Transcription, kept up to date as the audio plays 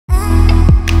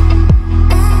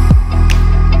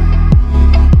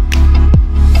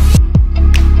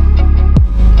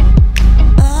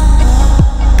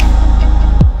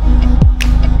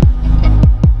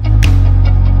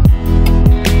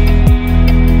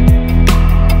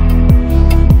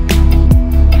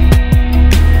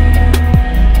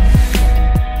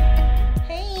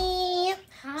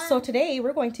today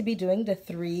we're going to be doing the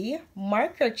 3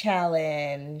 marker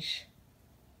challenge.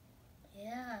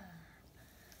 Yeah.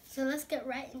 So let's get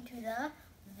right into the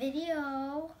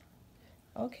video.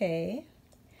 Okay.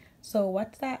 So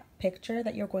what's that picture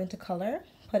that you're going to color?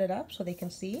 Put it up so they can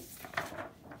see.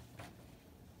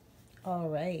 All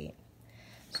right.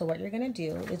 So what you're going to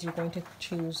do is you're going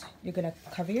to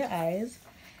cover your eyes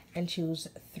and choose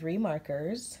 3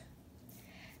 markers.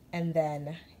 And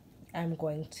then I'm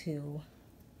going to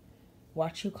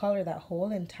watch you color that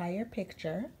whole entire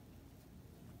picture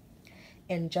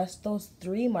in just those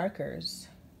 3 markers.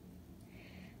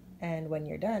 And when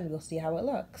you're done, we'll see how it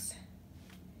looks.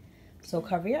 So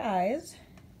cover your eyes.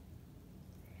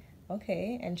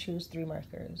 Okay, and choose 3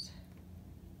 markers.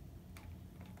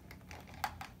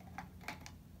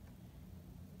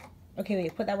 Okay,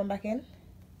 wait, put that one back in.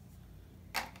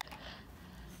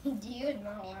 Do you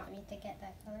not want me to get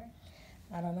that color?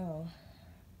 I don't know.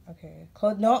 Okay,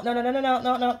 close. No,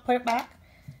 no. Put it back.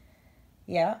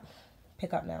 Yeah,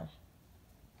 pick up now.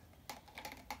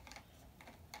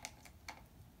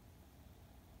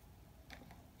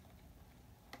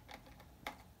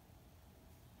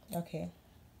 Okay.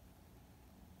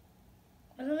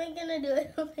 What am I gonna do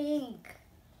with pink?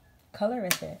 Color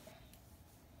with it.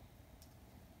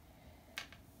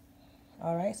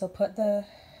 All right, so put the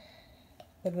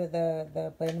bin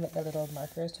with the little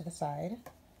markers to the side.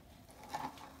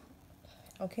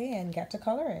 Okay, and get to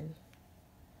coloring.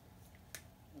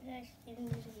 I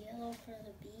didn't use yellow for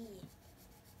the bee.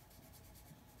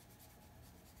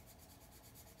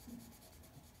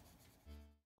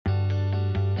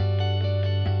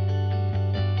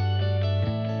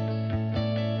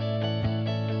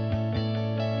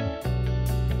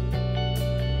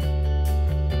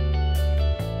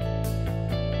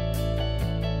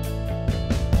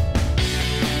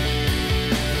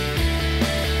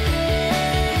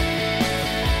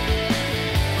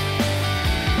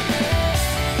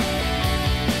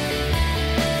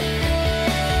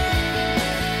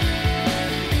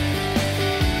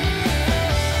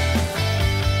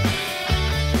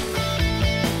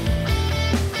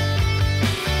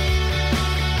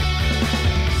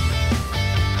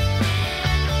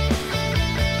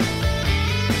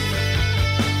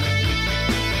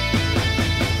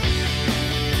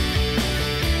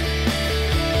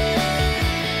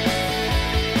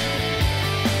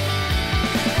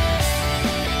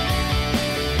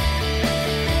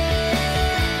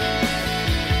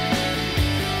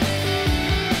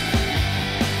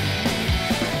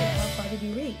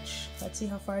 Let's see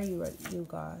how far you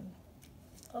gone.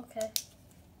 Okay.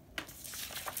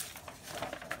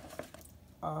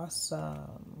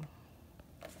 Awesome.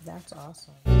 That's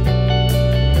awesome.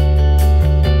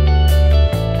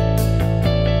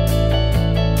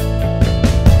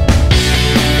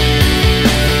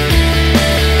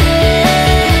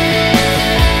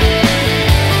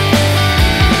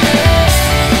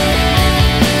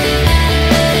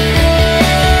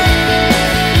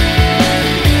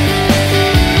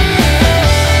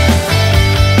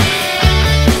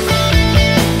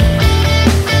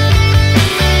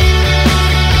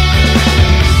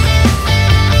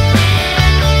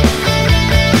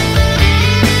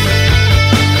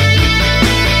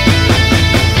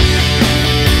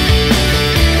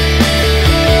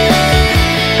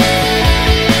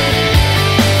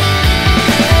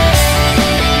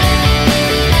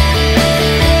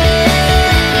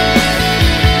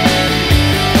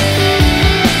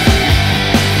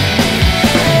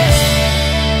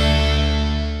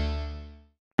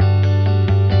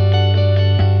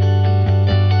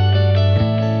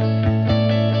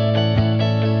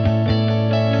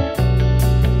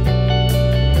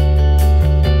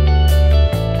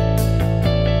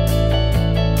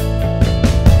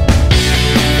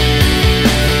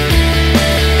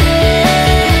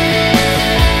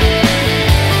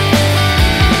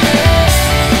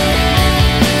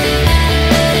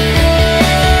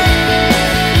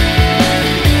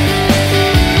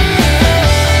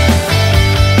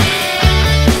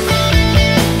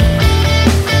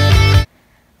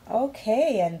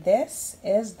 Okay, and this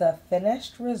is the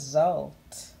finished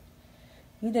result.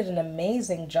 You did an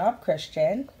amazing job,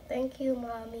 Christian. Thank you,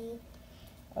 Mommy.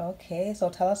 Okay, so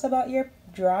tell us about your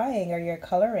drawing or your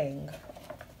coloring.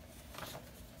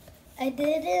 I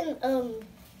didn't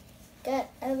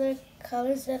get other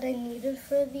colors that I needed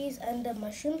for these and the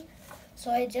mushrooms,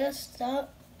 so I just thought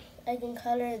I can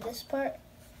color this part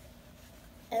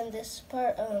and this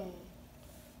part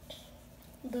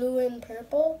blue and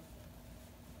purple.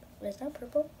 Is that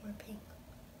purple or pink?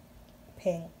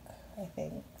 Pink, I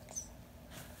think.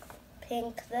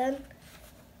 Pink then.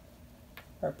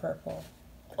 Or purple.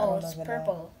 Oh, it's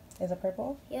purple. Is it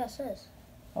purple? Yeah, it says.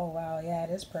 Oh wow, yeah, it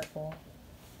is purple.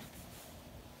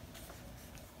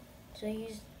 So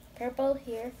use purple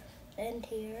here and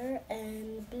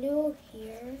blue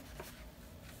here.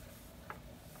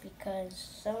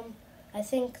 Because I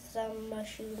think some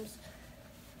mushrooms,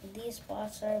 these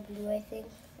spots are blue, I think,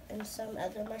 and some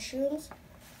other mushrooms.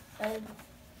 And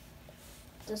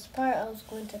this part I was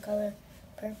going to color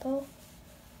purple,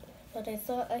 but I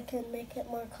thought I could make it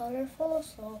more colorful,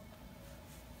 so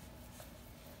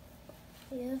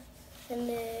yeah. And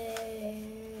I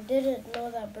didn't know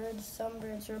that some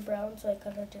birds were brown, so I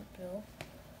colored it blue.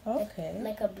 Okay.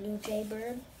 Like a blue jay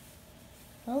bird.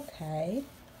 Okay.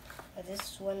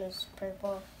 This one is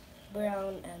purple,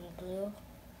 brown, and blue.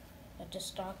 The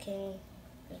stocking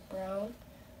is brown,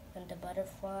 and the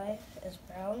butterfly is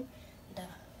brown. The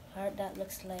heart that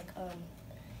looks like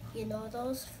you know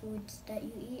those foods that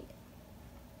you eat?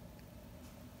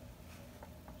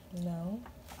 No.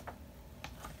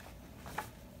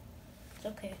 It's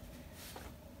okay.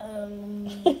 And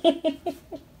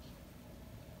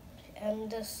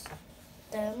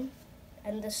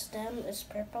the stem is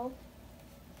purple,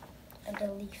 and the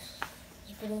leaf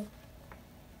is blue,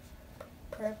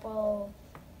 purple,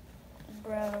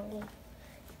 brown,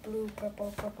 blue,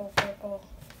 purple, purple, purple,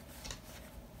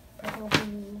 purple,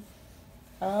 blue.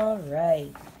 All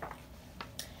right.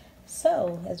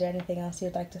 So, is there anything else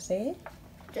you'd like to say?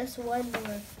 Just one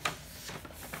more.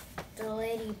 The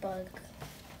ladybug.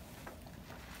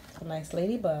 It's a nice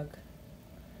ladybug.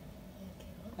 Thank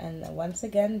you. And once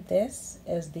again, this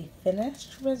is the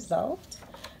finished result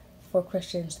for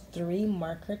Christian's 3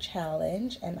 marker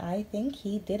challenge, and I think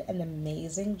he did an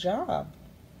amazing job.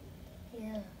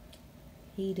 Yeah.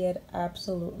 He did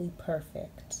absolutely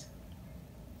perfect.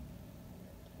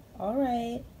 All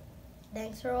right.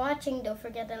 Thanks for watching. Don't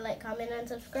forget to like, comment, and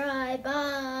subscribe.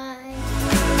 Bye.